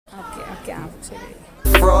പഠിക്കാം. ശരി.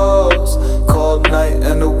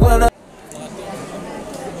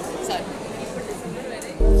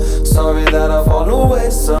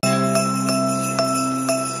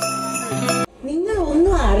 നിങ്ങൾ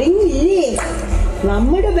ഒന്നും അറിഞ്ഞില്ലേ?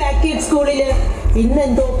 നമ്മുടെ ബാക്കേഡ് സ്കൂളില്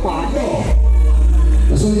ഇന്നെന്തോ പാട്ടോ.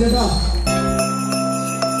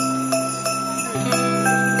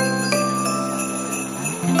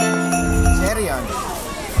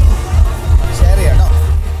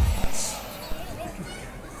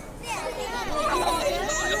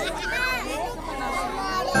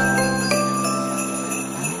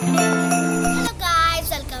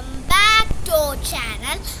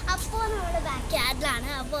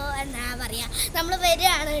 നമ്മൾ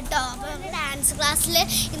വരികയാണ് കേട്ടോ. അപ്പോൾ നമ്മുടെ ഡാൻസ് ക്ലാസ്സിൽ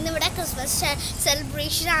ഇന്നിവിടെ ക്രിസ്മസ്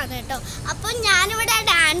സെലിബ്രേഷൻ ആണ് കേട്ടോ. അപ്പോൾ ഞാനിവിടെ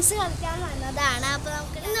ഡാൻസ് കളിക്കാൻ വന്നതാണ്. അപ്പോൾ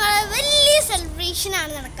നമുക്ക് ഇന്നിവിടെ വലിയ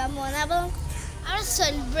സെലിബ്രേഷനാണ് നടക്കാൻ പോകുന്നത്. അപ്പോൾ അവിടെ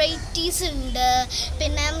സെലിബ്രിറ്റീസ് ഉണ്ട്,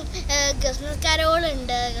 പിന്നെ ക്രിസ്മസ്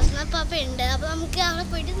കരോളുണ്ട്, ക്രിസ്മസ് പപ്പ ഉണ്ട്. അപ്പോൾ നമുക്ക് അവിടെ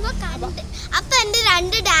പോയിട്ട് നോക്കാറുണ്ട്. അപ്പോൾ എൻ്റെ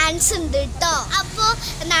 2 ഡാൻസ് ഉണ്ട് കേട്ടോ. അപ്പോൾ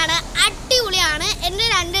എന്താണ് അടിപൊളിയാണ്. എൻ്റെ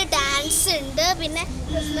 2 ഡാൻസ് ഉണ്ട്, പിന്നെ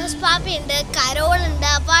ക്രിസ്മസ് പാപ്പയുണ്ട്, കരോളുണ്ട്.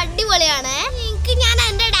 അപ്പോൾ അടിപൊളിയാണ്. എനിക്ക് ഞാൻ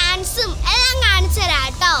എൻ്റെ ഡാൻസും എല്ലാം കാണിച്ചു തരാം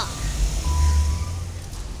കേട്ടോ.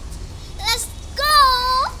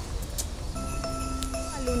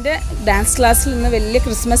 അല്ലുവിൻ്റെ ഡാൻസ് ക്ലാസ്സിൽ ഇന്ന് വലിയ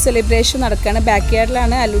ക്രിസ്മസ് സെലിബ്രേഷൻ നടക്കുകയാണ്. ബാക്ക്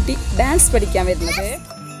യാർഡിലാണ് അല്ലുട്ടി ഡാൻസ് പഠിക്കാൻ വരുന്നത്.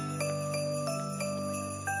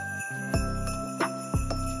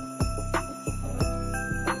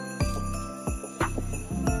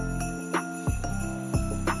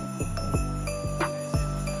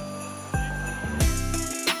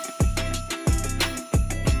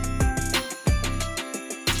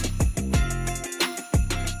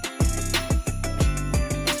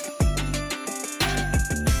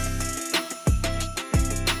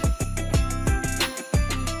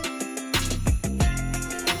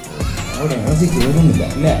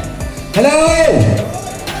 ഹലോ,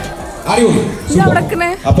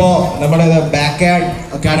 അപ്പോ നമ്മുടെ backyard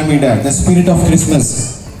അക്കാഡമിയുടെ the spirit of Christmas,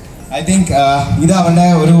 I think ഇത് അവരുടെ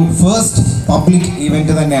ഒരു ഫസ്റ്റ് പബ്ലിക്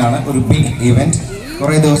ഇവന്റ് തന്നെയാണ്, ഒരു ബിഗ് ഇവന്റ്.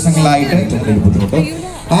 കുറെ ദിവസങ്ങളായിട്ട്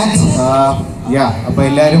അപ്പൊ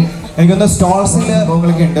എല്ലാവരും എനിക്കൊന്ന് സ്റ്റോൾസിൽ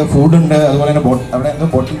ഒക്കെ ഉണ്ട്, ഫുഡ് ഉണ്ട്, അതുപോലെ തന്നെ അവിടെ എന്തോ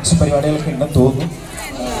ബോട്ടിൽസ് പരിപാടികളൊക്കെ ഉണ്ടെന്ന് തോന്നുന്നു.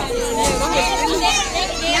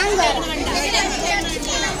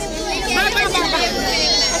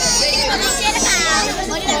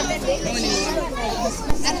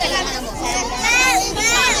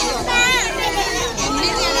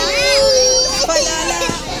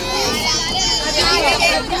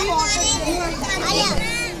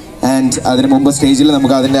 ആൻഡ് അതിന് മുമ്പ് സ്റ്റേജിൽ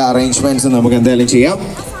നമുക്ക് അതിൻ്റെ അറേഞ്ച്മെന്റ്സ് നമുക്ക് എന്തായാലും ചെയ്യാം.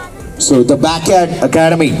 So the backyard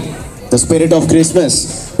academy, the spirit of Christmas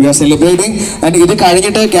V R celebrating. And ഇത്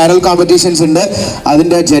കഴിഞ്ഞിട്ട് കാരൽ കോമ്പറ്റീഷൻസ് ഉണ്ട്.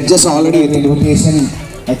 അതിൻ്റെ ജഡ്ജസ് ഓൾറെഡി ഇൻവിറ്റേഷൻ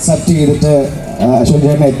അക്സെപ്റ്റ് ചെയ്തിട്ട് അശ്വൻ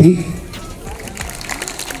ചേട്ടൻ എത്തി.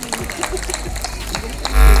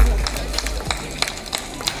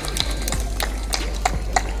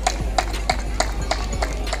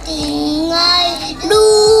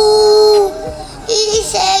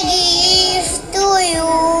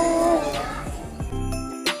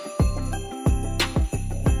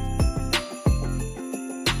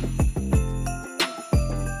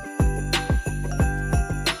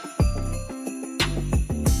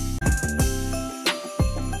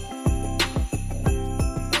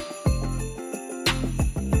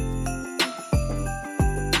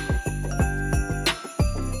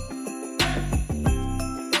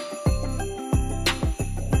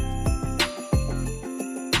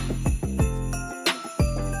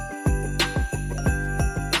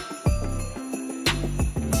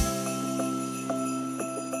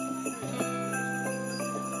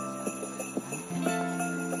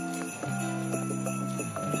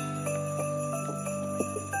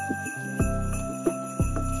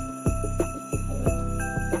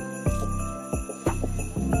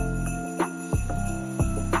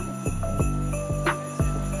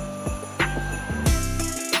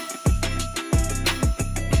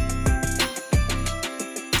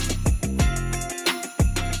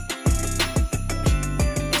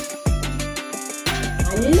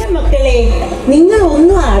 അല്ല മക്കളെ, നിങ്ങൾ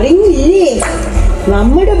ഒന്നും അറിഞ്ഞില്ലേ?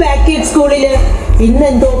 നമ്മുടെ ബാക്കേഡ് സ്കൂളില്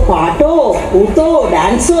ഇന്നെന്തോ പാട്ടോ കൂത്തോ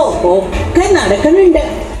ഡാൻസോ ഒക്കെ നടക്കുന്നുണ്ട്.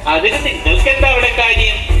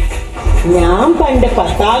 ഞാൻ പണ്ട്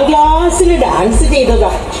 10ാം ക്ലാസ്സിൽ ഡാൻസ്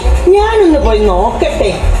ചെയ്തതാ. ഞാനൊന്ന് പോയി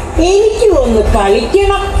നോക്കട്ടെ, എനിക്ക് ഒന്ന്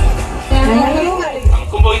കളിക്കണം.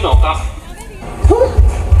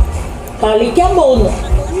 കളിക്കാൻ പോകുന്നു.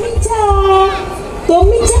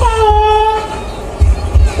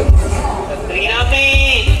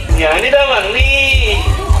 ഞാനിതാ വന്നേ.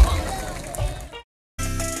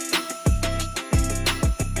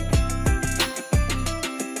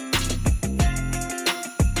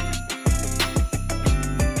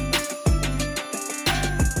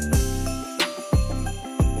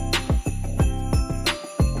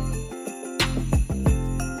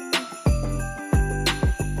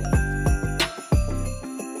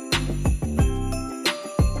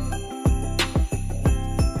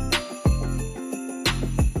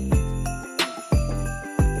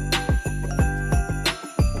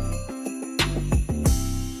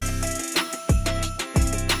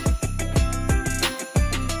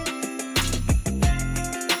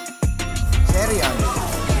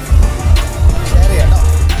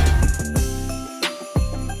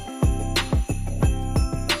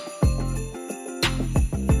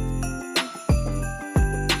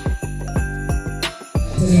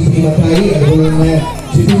 Mathai,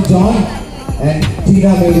 Jitin John, and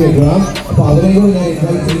Tina made a drum. So they will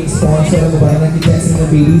invite sponsor of the Baranaki Test in the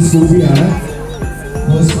baby school.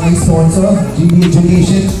 Most my sponsor, GB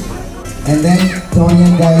Education, and then Tony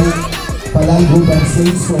and Guy, Palal Group and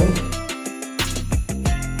Sales Store.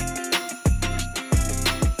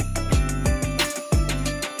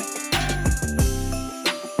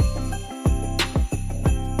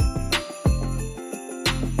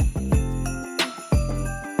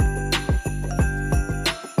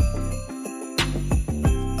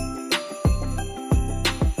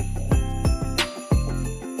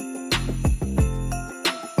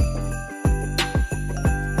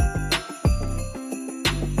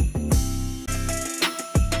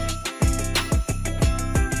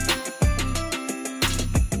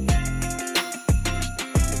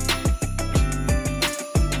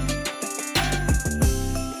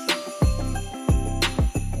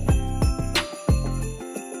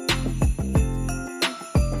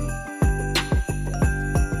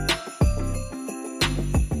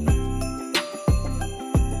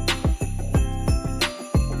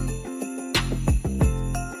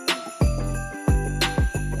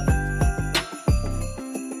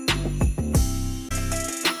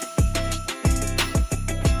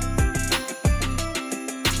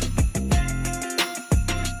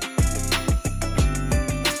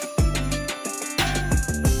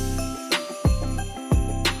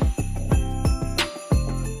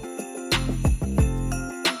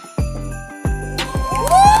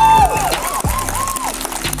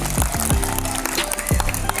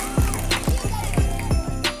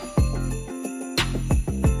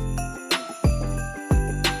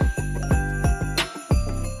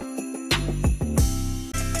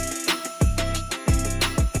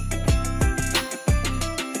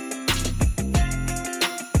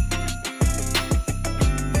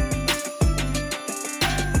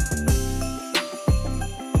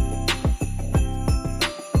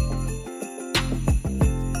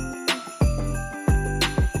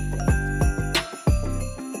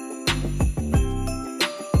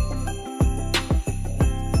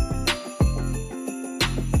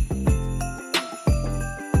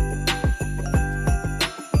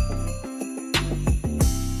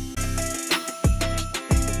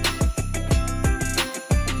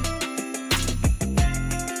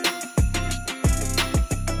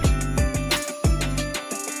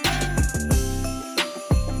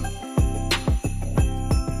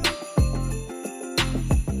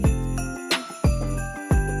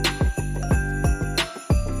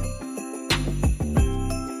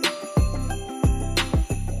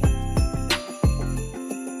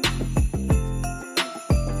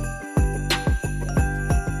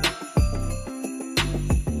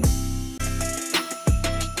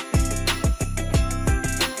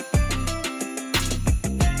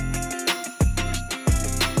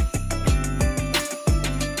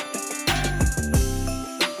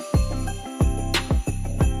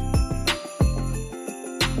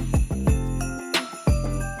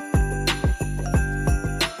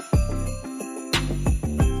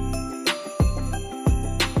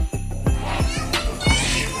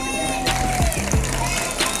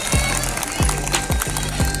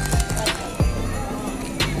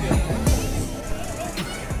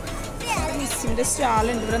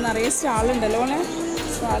 സ്റ്റാളുണ്ട് ഇവിടെ നിറയെ സ്റ്റാളുണ്ടല്ലോ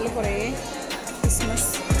സ്റ്റാളിൽ കുറേ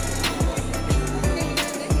Christmas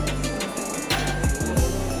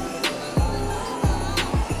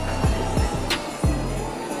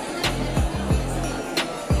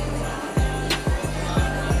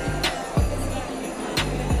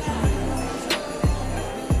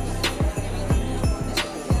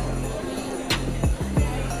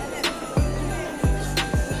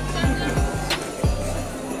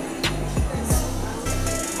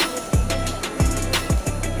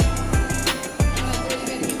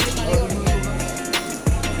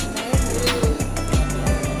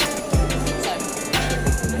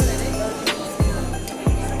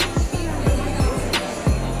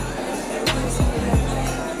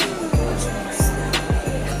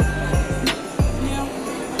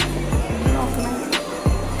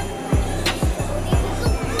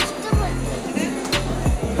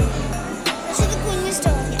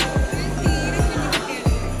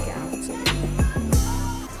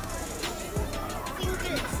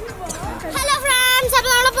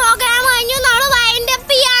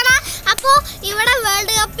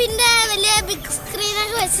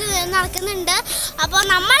നടക്കുന്നുണ്ട്. അപ്പോൾ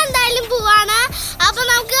നമ്മൾ എന്തായാലും പോവാണ്. അപ്പോൾ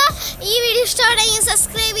നമുക്ക് ഈ വീഡിയോ ഇഷ്ടമാണെങ്കിൽ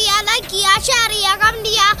സബ്സ്ക്രൈബ് ചെയ്യുക, ലൈക്ക് ചെയ്യുക, ഷെയർ ചെയ്യുക, കമൻറ്റ്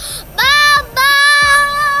ചെയ്യുക. Bye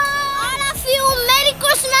bye.